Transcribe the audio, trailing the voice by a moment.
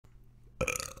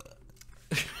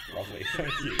properly.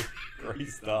 Thank you. Great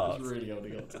start. I was really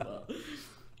holding on to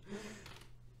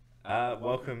that.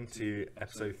 Welcome to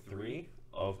episode 3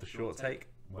 of the Short Take,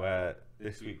 where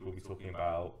this week we'll be talking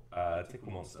about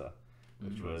Tickle Monster,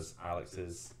 which was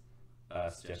Alex's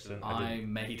suggestion. I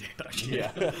made it, actually.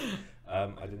 Yeah.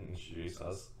 I didn't introduce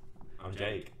us. I'm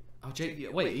Jake. Oh,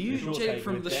 Jake. Wait, are you Jake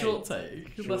from the Short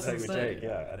Take? Short Take with Jake,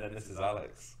 yeah. And then this is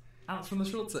Alex. Alex from the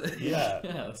Short Take? Yeah.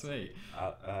 Yeah, that's me.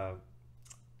 I've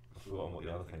forgotten what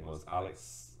the other thing was.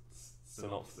 Alex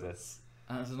Synopsis.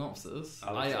 Synopsis?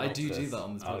 Alex I do Synopsis. that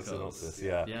on this podcast. Alex Synopsis,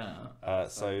 yeah. Yeah.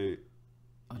 So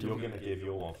you're going to give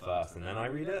your one first and then I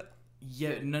read it?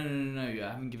 Yeah, no. I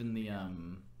haven't given the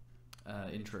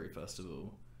intro first of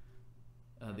all.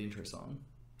 The intro song.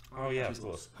 Oh yeah, of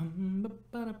course.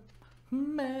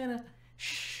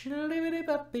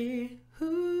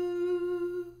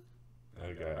 There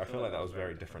we go. I feel like that was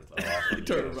very different to the last one. I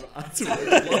don't remember at all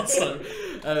what it was, so,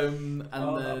 and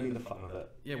that'll be then the fun of it.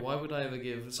 yeah, why would I ever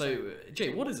give? So,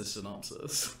 Jay, what is a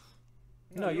synopsis?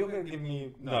 No, you're going to give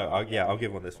me... No, I'll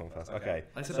give one this one first. Okay.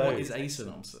 I said, so, what is a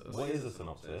synopsis? What is a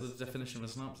synopsis? What's the definition of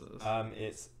a synopsis?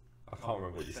 It's... I can't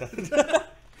remember what you said.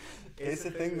 It's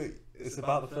a thing that... It's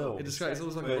about the film. It describes... It's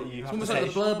almost But like, you it's have almost to like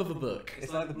say- the blurb of a book.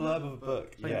 It's like the blurb of a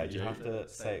book. Thank Yeah, you, you have Jake. to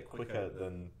say it quicker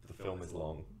than the film is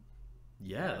long.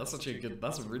 Yeah, that's actually a good...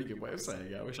 That's a really good way of saying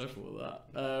it. I wish I thought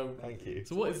of that. Thank you.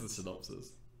 So what is the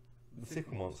synopsis? The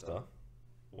Tickle Monster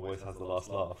always has the last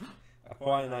laugh. A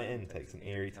quiet night in takes an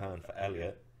eerie turn for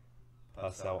Elliot,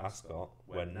 Purcell Ascot,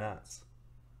 when Nat,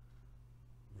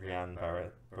 Rianne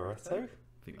Barretto, I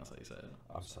think that's how you say it.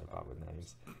 I'm so bad with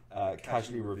names,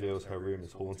 casually reveals her room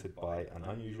is haunted by an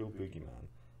unusual boogeyman.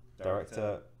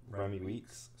 Director Remi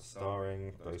Weekes,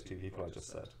 starring those two people I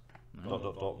just said. ...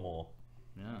 more.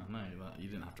 Yeah, no, you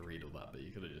didn't have to read all that, but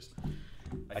you could have just...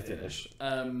 I did.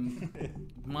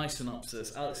 My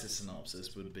synopsis, Alex's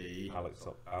synopsis would be...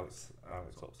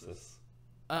 Alexopsis.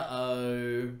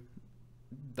 Uh-oh.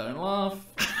 Don't laugh.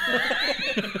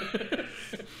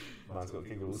 Man's got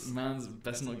giggles. Man's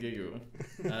best not giggle.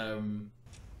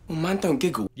 Man, don't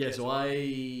giggle. Yeah, so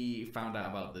I found out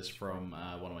about this from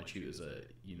one of my tutors at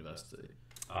university.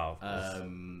 Oh, of course.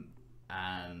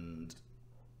 And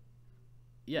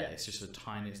yeah, it's just a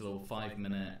tiny little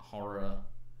 5-minute horror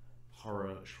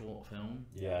short film.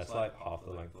 Yeah, it's like half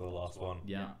the length of the last one.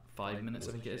 Yeah, 5 minutes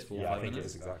I think it is, 4 or Yeah, 5 I think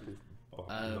minutes. it is exactly.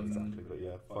 Not exactly, but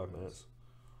yeah, 5 minutes.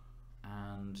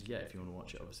 And yeah, if you want to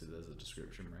watch it, obviously there's a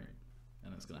description, right?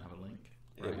 And it's going to have a link.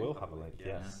 It will have a link,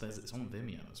 yes. Yeah, it's on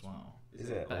Vimeo as well. Is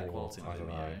it? Better Oh, quality I on don't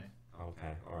Vimeo. know.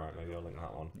 Okay, alright, maybe I'll link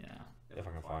that one. Yeah. If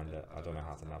I can find it. I don't know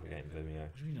how to navigate in Vimeo.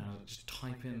 What do you know? Just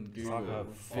type in It's Google like a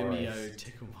Vimeo forest.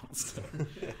 Tickle Monster.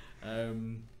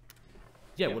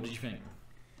 Yeah, what did you think?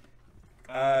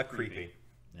 Creepy.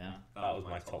 Yeah. That was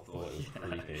my top thought, it was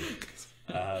creepy.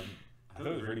 I thought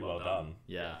it was really well done.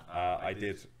 Yeah.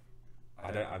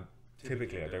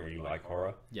 Typically I don't really like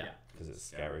horror. Yeah. Because it's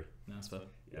scary. No, that's fair.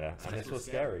 Yeah, and this was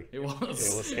scary. It was.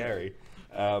 It was scary.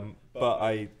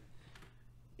 But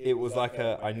it was like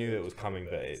I knew it was coming,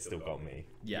 but it still got me.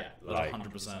 Yeah, Like,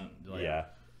 100%. Yeah.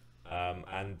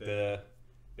 And the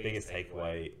biggest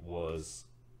takeaway was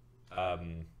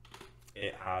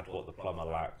it had what the plumber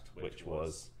lacked, which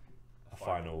was a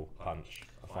final punch,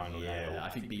 a final nail. I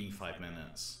think being 5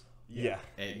 minutes, Yeah.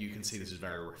 you can see this is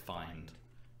very refined.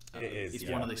 It is, It's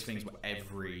one of those things where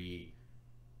every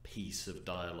piece of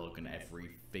dialogue and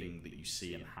everything that you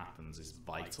see and happens is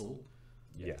vital.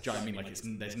 Yes. Do you know what I mean? Like,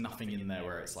 there's nothing in there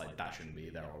where it's like, that shouldn't be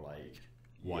there, or like,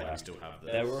 why do we still have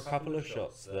this? There were a couple of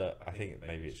shots that I think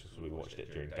maybe it's just we watched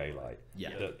it during daylight.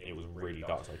 Yeah. That it was really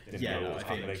dark, so I didn't Yeah, know no, what was I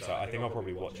think happening. So I think I'll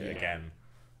probably watch it again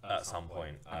at some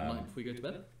point. Before we go to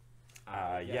bed?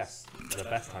 Yes, the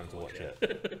best time to watch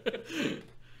it.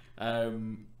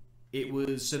 It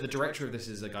was, so the director of this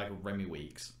is a guy called Remi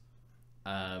Weekes.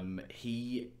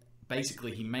 He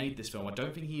made this film. I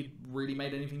don't think he really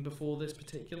made anything before this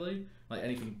particularly, like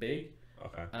anything big.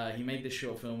 Okay. He made this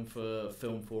short film for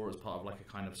Film 4 as part of like a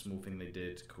kind of small thing they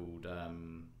did called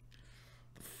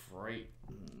Fright.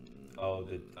 Oh,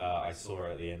 I saw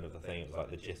it at the end of the thing. It was like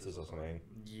the Jitters or something.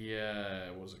 Yeah,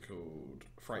 what was it called?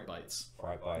 Fright Bites.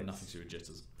 Fright Bites. Nothing to do with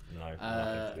jitters. No, nothing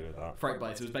to do with that. Fright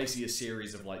Bites. It was basically a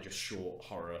series of like just short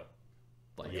horror,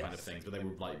 like kind of things, but they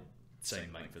were like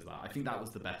same length as that. I think that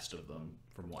was the best of them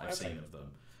from what I've seen of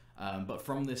them. But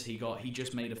from this, he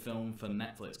just made a film for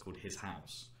Netflix called His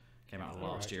House. Came out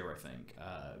last year, I think.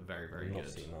 Very, very good.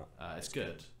 Seen that. It's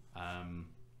good.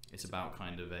 It's about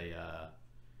kind of a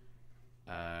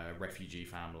refugee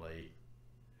family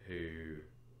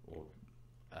or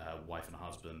wife and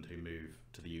husband who move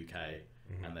to the UK,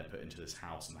 and they're put into this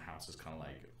house, and the house is kind of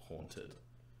like haunted.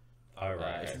 Oh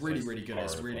right. It's okay, really so really good. horror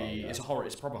It's as really well, yeah. it's a horror.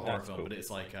 It's a proper horror That's film, cool. but it's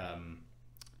like I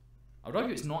would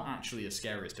argue it's not actually as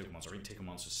scary as Tickle Monster. I think Tickle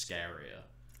Monster's scarier.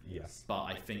 Yes. But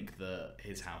I think that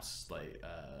his house, like,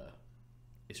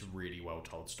 it's a really well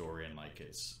told story, and like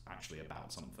it's actually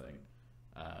about something.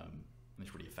 And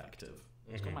it's really effective.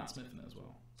 It's got Matt Smith in it as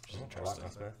well. Which is I interesting. like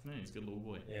Matt Smith. Yeah, he's a good little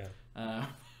boy. Yeah.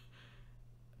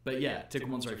 But yeah, Tickle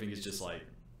Monster I think is just like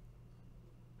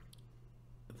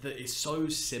it's so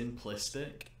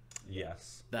simplistic.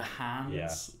 Yes. The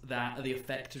hands, the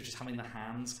effect of just having the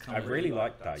hands come. I really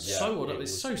like that. Yeah. So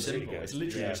it's so really simple. good. It's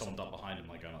literally Yeah. just someone up behind him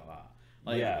like going like that.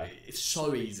 Like, it's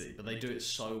so easy, but they do it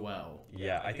so well.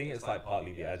 Yeah, I think it's like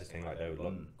partly the editing, like they would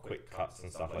look quick cuts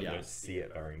and stuff, like you don't see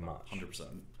it very much. 100%.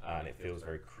 And it feels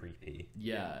very creepy.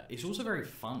 Yeah, it's also very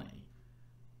funny.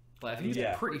 Like, I think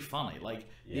it's pretty funny. Like,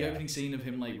 the opening scene of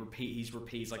him, like, he's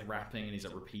like rapping and he's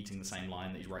like repeating the same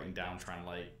line that he's writing down, trying to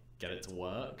like get it to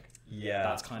work. Yeah.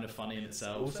 That's kind of funny in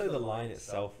itself. Also, the line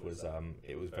itself was,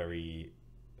 it was very...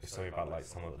 something about like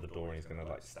someone at the door and he's gonna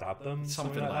like stab them,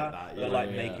 something like that. But like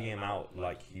making him out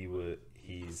like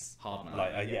he's hard man.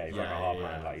 Like he's like a hard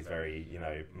man, like he's very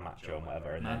macho and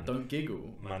whatever. And man, then, don't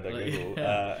giggle. Man, don't giggle.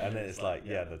 And then it's like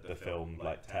the film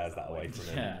like tears that away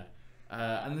from him.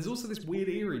 And there's also this weird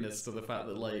eeriness to the fact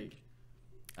that like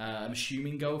I'm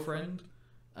assuming girlfriend.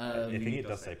 I think it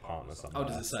does say partner somewhere. Oh,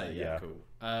 does it say? Yeah, cool.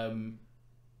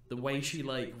 The way she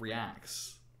like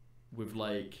reacts with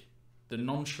like the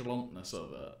nonchalantness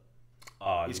of it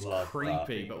is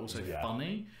creepy, but also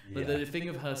funny. But the thing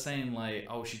of her saying like,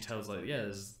 oh, she tells like,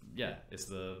 it's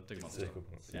the Tickle Monster.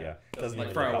 Yeah, doesn't like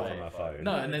even throw look up away. from her phone.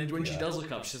 No, and then when she does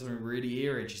look up, she says something really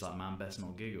eerie, and she's like, man, best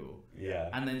not giggle. Yeah.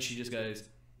 And then she just goes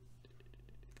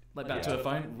like back to her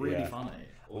phone. Really funny.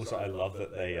 Also, I love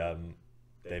that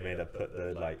they made her put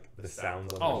the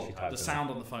sounds on. Oh, the sound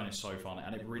on the phone is so funny,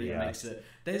 and it really makes it.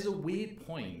 There's a weird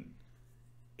point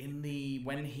in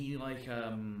when he like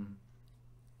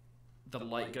the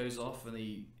light goes off and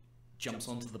he jumps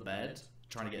onto the bed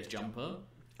trying to get his jumper.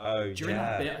 Oh, during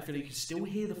that bit, I feel like you can still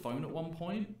hear the phone at one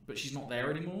point, but she's not there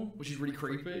anymore, which is really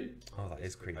creepy. Oh, that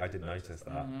is creepy. I didn't notice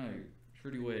that. I know, it's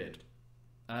really weird.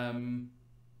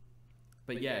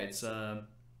 But yeah, it's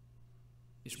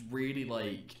really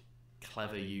like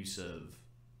clever use of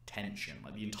tension.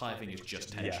 Like the entire thing is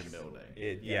just tension building.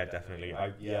 Definitely.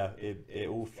 It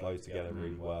all flows together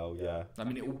really well. Yeah. I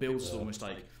mean, it all builds to almost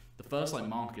like the first like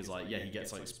mark is like he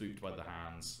gets like spooked by the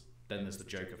hands. Then there's the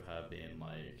joke of her being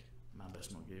like, man,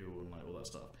 best not giggle and like all that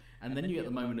stuff. And then you get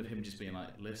the moment of him just being like,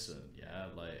 listen,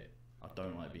 like I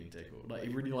don't like being tickled. Like he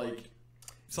really like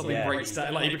something breaks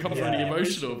down. Like he becomes really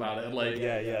emotional about it. And like he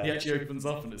actually opens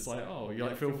up and it's like, oh, you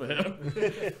like feel for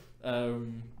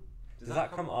him. Does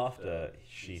that come after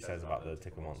she says about the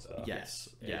Tickle Monster? Yes,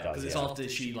 because it's after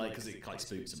she because it like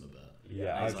spooks him a bit.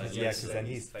 Because then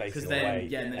he's facing away,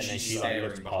 and then she's she staring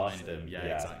looks behind past him. Yeah,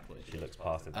 exactly. She looks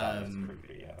past him. That is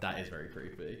creepy. That is very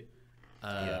creepy.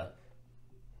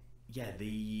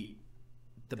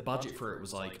 The budget for it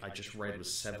was like I just read was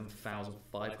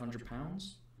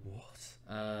 £7,500. What?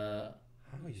 How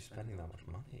are you spending that much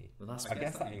money? Well, I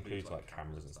guess that includes like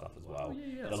cameras and stuff as well.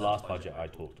 Oh, the last budget I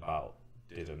talked about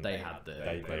didn't. They had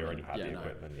they already had the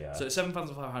equipment. Yeah. So it's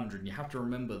 £7,500, and you have to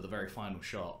remember the very final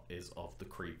shot is of the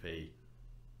creepy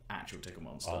actual Tickle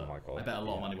Monster. Oh my god! I bet a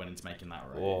lot of money went into making that.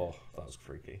 Right? Oh, that was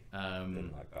freaky.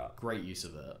 Didn't like that. Great use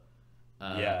of it.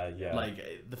 Like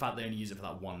the fact they only use it for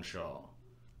that one shot.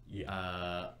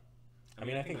 Yeah. I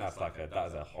mean, I think that's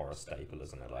a horror staple,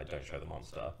 isn't it? Like, don't show the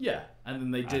monster. Yeah, and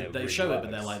then they show it,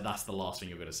 but they're like, that's the last thing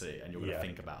you're gonna see, and you're gonna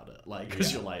think about it, like,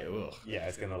 because you're like, ugh. Yeah,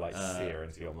 it's gonna like sear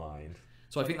into your mind.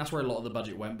 So I think that's where a lot of the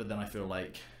budget went, but then I feel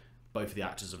like both of the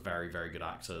actors are very, very good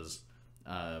actors.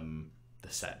 The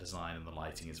set design and the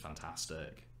lighting is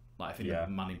fantastic. Like, I think the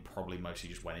money probably mostly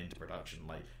just went into production.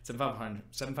 Like,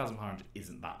 £7,500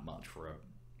 isn't that much for a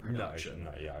production.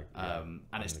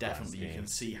 And it's definitely, you can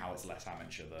see how it's less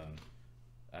amateur than,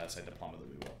 say, The Plumber that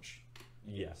we watched.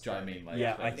 Yes. Do you know what I mean? Like,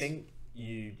 I think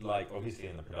you, like, obviously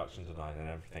in the production design and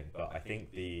everything, but I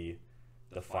think the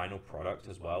final product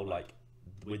as well, like,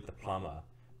 with The Plumber,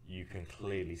 you can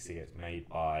clearly see it's made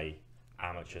by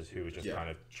amateurs who are just kind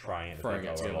of trying it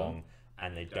as they go along.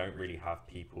 And they don't really have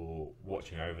people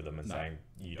watching over them and saying,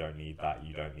 you don't need that,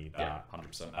 you don't need that.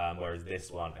 100%. Whereas this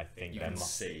one, I think you can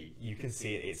see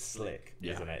it, it's slick,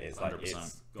 isn't it? It's 100%. Like,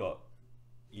 it's got,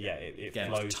 it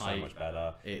flows so much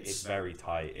better. It's very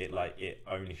tight. It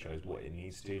only shows what it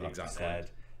needs to, like you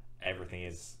said. Everything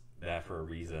is there for a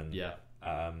reason. Yeah.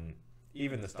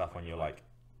 Even the stuff when you're like,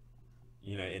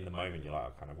 you know, in the moment you're like,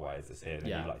 oh, kind of, why is this here? And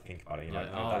Yeah. you like think about it, and Yeah. you're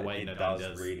like, no, Oh, that, wait, it no, that does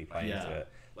does. really play Yeah. into it.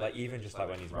 Like even just like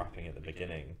when he's rapping at the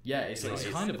beginning. Yeah, it's, you know, it's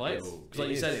kind of vital because, like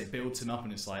you said, is. it builds him up,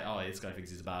 and it's like, oh, this guy thinks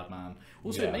he's a bad man.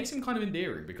 Also, Yeah. it makes him kind of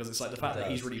endearing because it's like the fact It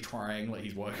that he's does. really trying, like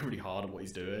he's working really hard at what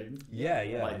he's doing. Yeah,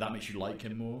 yeah. Like that makes you like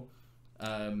him more.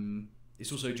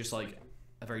 It's also just like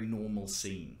a very normal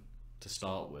scene to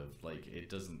start with. Like it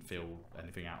doesn't feel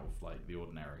anything out of like the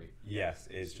ordinary. Yes,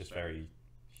 it's just very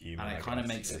human. And I it kind of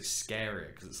guess. makes it scarier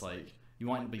because it's like you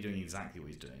might not be doing exactly what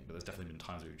he's doing, but there's definitely been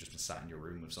times where you've just been sat in your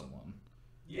room with someone.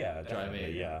 Yeah, Do you know what I definitely.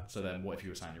 mean? Yeah. So then, what if you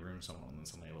were sat in your room with someone and then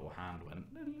suddenly a little hand went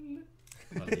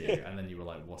on you, and then you were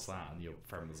like, "What's that?" And your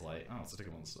friend was like, "Oh, it's a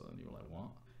Tickle Monster," and you were like, "What?"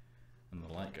 And the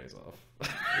light goes off.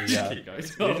 Yeah. It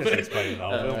goes You're off. just explaining the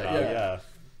whole film now. yeah.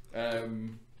 Yeah.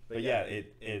 But yeah,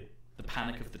 it. The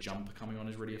panic of the jumper coming on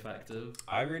is really effective.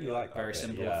 I really like that Very bit,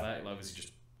 simple yeah. effect. Like, obviously,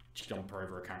 just jump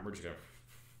over a camera, just go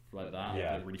like that.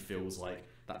 Yeah. It really feels like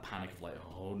that panic of like,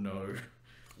 oh no.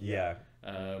 Yeah.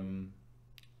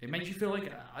 It makes you feel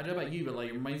like, I don't know about you, but like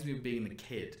it reminds me of being the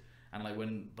kid and like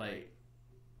when like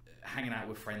hanging out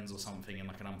with friends or something in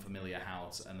like an unfamiliar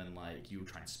house, and then like you were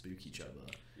trying to spook each other.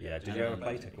 Yeah. Did And you ever then,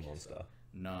 play like, Tickle Monster?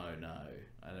 No,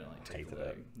 I don't like Hated tickling.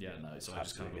 it. Yeah, no, so I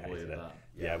just kind of Absolutely avoided hated it. that.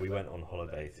 Yeah, we went on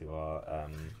holiday to our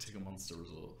Tickle Monster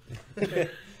Resort.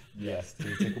 yes, to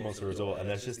the Tickle Monster Resort, and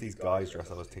there's just these guys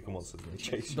dressed up as Tickle Monsters and they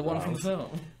chase you The one from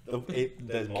around. the film.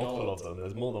 There's multiple God. of them.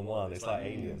 There's more than one. It's like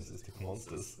aliens. It's Tickle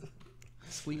Monsters.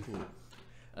 Sweet cool.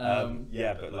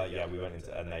 Yeah, but like we went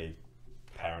into, and they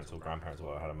parents or grandparents or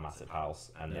whatever had a massive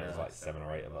house, and there was Yeah. like 7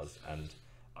 or 8 of us, and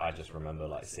I just remember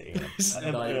like sitting in It's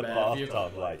a nightmare.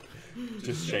 bathtub, like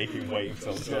just shaking, waiting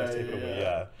for someone to tickle me.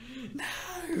 Yeah.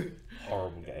 No.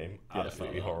 Horrible game. Yeah,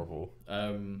 Absolutely I felt horrible.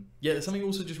 Yeah, there's something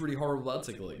also just really horrible about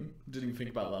tickling. Didn't even think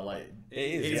about that. Like, It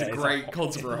is. it is yeah, a it's great like-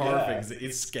 concept for a horror yeah. thing. 'Cause it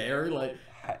is scary. Like,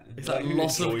 it's Like, like who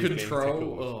loss of enjoys being control.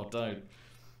 tickled? Oh,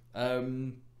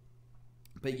 don't.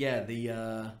 But yeah,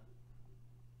 I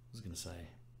was gonna say,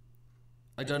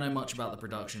 I don't know much about the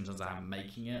production in terms of how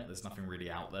making it. There's nothing really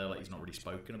out there. Like, he's not really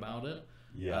spoken about it.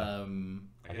 Yeah.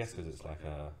 I guess because it's like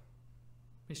a.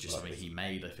 It's just like something this- he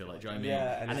made. I feel like. Do you know what I mean?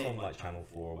 Yeah, and it's it- on like Channel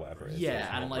 4 or whatever it is. so Yeah, it's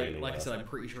and not really like I a- said, I'm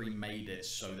pretty sure he made it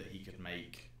so that he could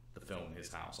make the film in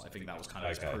his house. I think that was kind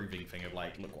of Okay. his proving thing of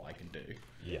like, look what I can do.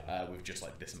 Yeah. With just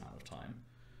like this amount of time.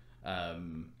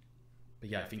 But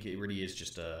yeah, I think it really is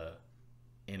just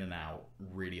in and out,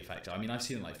 really effective. I mean, I've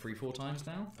seen it like 3-4 times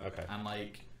now, Okay. and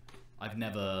like I've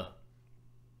never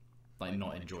like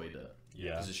not enjoyed it.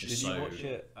 Yeah. 'Cause it's Did just you so- watch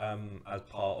it as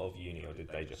part of uni, or did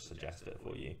they just suggest it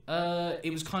for you?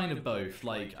 It was kind of both.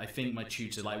 Like, I think my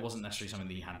tutor, like, it wasn't necessarily something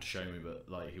that he had to show me, but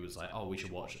like he was like, "Oh, we should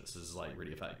watch this. This is like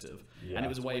really effective." Yeah. And it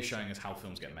was a way of showing us how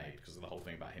films get made because of the whole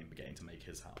thing about him getting to make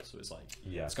his house. So it's like,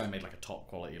 Yeah. this guy made like a top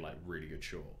quality, like really good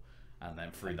short, and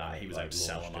then through And that then, he was like, able to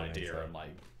sell an launched it idea into- and like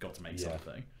got to make Yeah.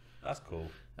 something. That's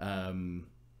cool.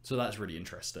 So that's really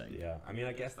interesting. Yeah. I mean,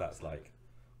 I guess that's like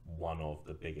one of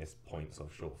the biggest points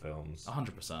of short films.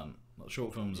 100%.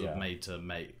 Short films Yeah. are made to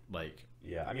make like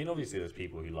Yeah. I mean, obviously, there's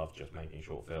people who love just making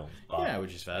short films, but yeah,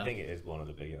 which is fair. I think it is one of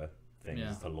the bigger things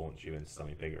Yeah. to launch you into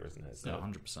something bigger, isn't it? So, yeah,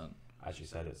 100%. as you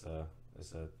said, it's a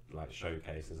like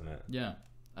showcase, isn't it? Yeah.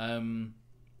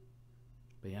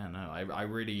 But yeah, no,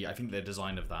 I think the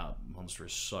design of that monster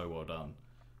is so well done.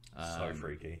 So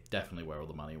freaky. Definitely where all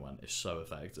the money went. It's so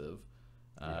effective.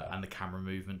 Yeah. And the camera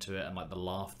movement to it, and like the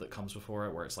laugh that comes before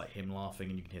it, where it's like him laughing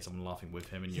and you can hear someone laughing with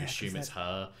him, and you Yeah, assume 'cause it's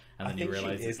her, and I then you think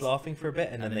realize she is it's laughing for a bit,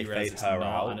 and then they you realise fade it's her not,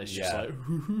 out. and it's yeah. just like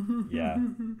Yeah.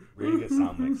 Really good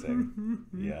sound mixing.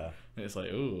 Yeah. it's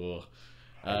like ooh.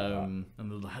 And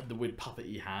the weird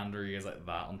puppety hand where he goes like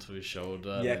that onto his shoulder.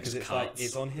 Yeah, and it because just it's like cuts.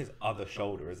 it's on his other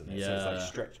shoulder, isn't it? So it's Yeah. like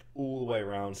stretched all the way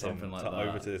around Something him like to that.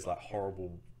 over to this like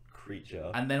horrible creature.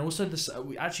 And then also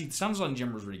actually the sound design in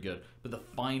general is really good, but the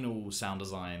final sound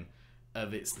design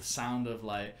of it's the sound of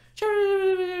like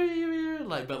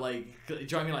but like do you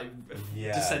know what I mean, like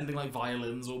Yeah. descending like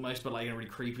violins almost, but like in a really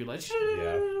creepy like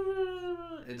Yeah.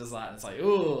 it does that and it's like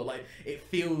oh, like it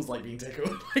feels like being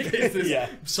tickled. Like it's this, Yeah.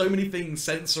 so many things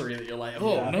sensory that you're like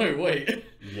oh Yeah. no wait.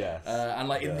 Yes. And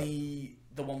like Yeah. in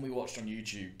the one we watched on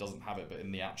YouTube doesn't have it, but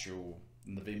in the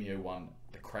Vimeo one,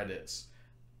 the credits,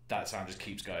 that sound just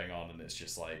keeps going on, and it's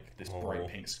just like this bright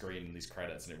pink screen and these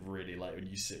credits, and it really like when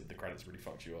you sit with the credits really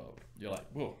fucks you up. You're like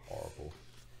whoa. Horrible.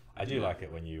 I do like it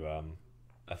when you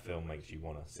a film makes you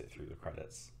want to sit through the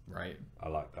credits. Right. I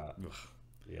like that. Ugh.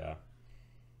 Yeah.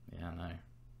 Yeah, no.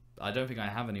 I don't think I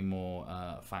have any more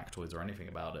factoids or anything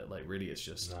about it. Like really, it's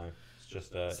just No, it's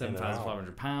just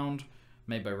 £7,500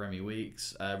 made by Remi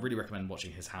Weekes. Really recommend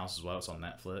watching his house as well. It's on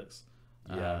Netflix.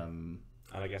 Yeah. And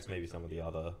I guess maybe some of the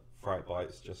other Fright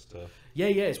Bites just to Yeah,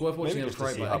 it's worth watching maybe the just to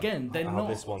Fright see Bites. how, Again, they're how not.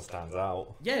 this one stands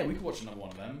out. Yeah, we could watch another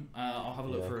one of them. I'll have a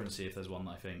look Yeah. through and see if there's one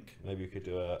that I think Maybe we could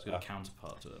do is a good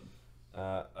counterpart to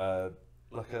it.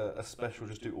 like a special,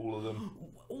 just do all of them.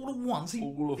 All at once?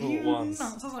 All of them at once.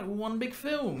 Nuts. That's like one big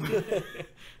film.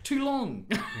 Too long.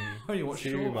 I only watch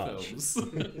Too short much. films.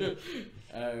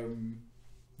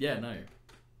 Yeah, no.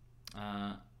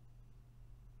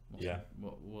 Yeah.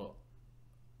 What?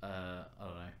 I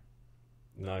don't know.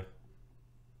 No.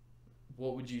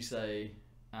 What would you say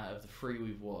out of the three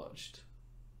we've watched?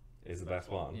 Is the best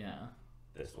one? Yeah.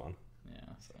 This one. Yeah.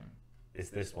 So. It's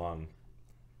this one,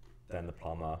 then the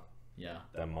plumber, Yeah.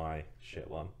 then my shit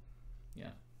one. Yeah.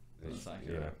 It's, That's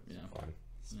accurate. Yeah. Fine.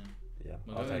 Yeah. Yeah.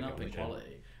 We're I'll going take it up on in the chin.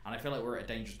 quality, and I feel like we're at a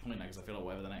dangerous point now because I feel like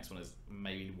whatever the next one is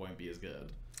maybe won't be as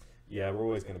good. Yeah, we're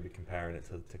always going to be comparing it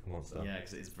to the Tickle Monster. Yeah,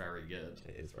 because it is very good.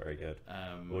 It is very good.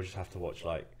 Um, We'll just have to watch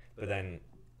but then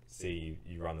see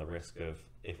you run the risk of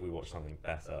if we watch something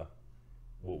better,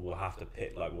 we'll have to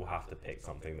pick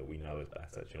something that we know is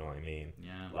better. Do you know what I mean?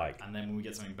 Yeah. And then when we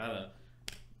get something better,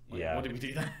 yeah. what did we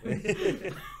do then?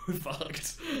 We're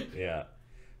fucked. Yeah.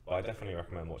 But I definitely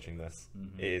recommend watching this.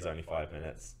 Mm-hmm. It is only 5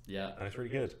 minutes. Yeah. And it's really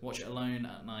good. Watch it alone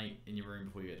at night in your room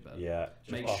before you get to bed. Yeah.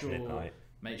 Just after midnight.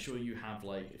 Make sure you have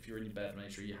if you're in your bed,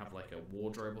 make sure you have a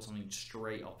wardrobe or something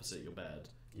straight opposite your bed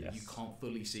that you can't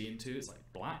fully see into. It's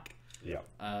black. Yeah.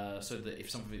 So that if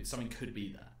something could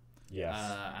be there. Yes.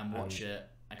 And watch it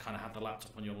and kind of have the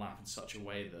laptop on your lap in such a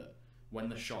way that when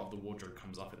the shot of the wardrobe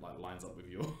comes up, it lines up with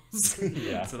yours.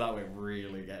 Yeah. So that way it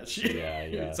really gets you.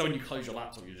 Yeah. So when you close your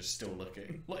laptop, you're just still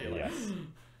looking. Yes.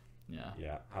 Yeah.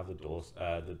 Yeah. Have the doors,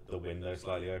 the window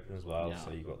slightly open as well, Yeah. so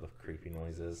you got the creepy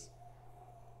noises.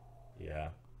 Yeah.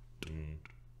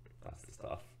 That's the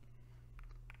stuff.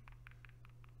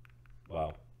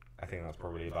 Well, I think that's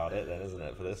probably about it then, isn't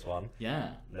it, for this one?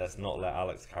 Yeah. Let's not let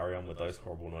Alex carry on with those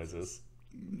horrible noises.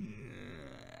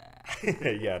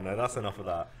 Yeah, no, that's enough of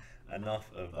that. Enough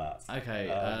of that.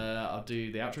 Okay, I'll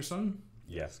do the outro song.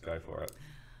 Yes, go for it.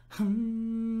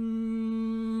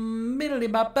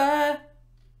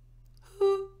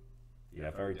 Yeah,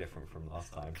 very different from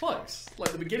last time. Close.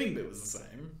 The beginning bit was the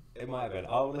same. It might have been.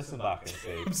 I'll listen back and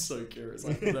see. I'm so curious.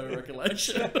 I have no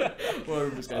recollection. Well,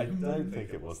 I'm just I going, don't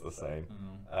think it was the same.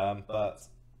 But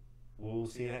we'll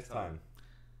see you next time.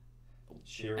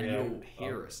 Cheerio. And you'll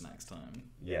hear us next time.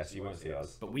 Yes, you won't see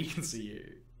us. But we can see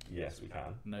you. Yes, we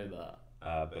can. Know that.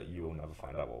 But you will never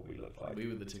find out what we look like. We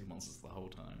were the Tickle Monsters the whole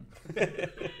time.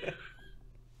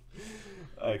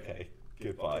 Okay,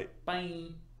 goodbye. Bye.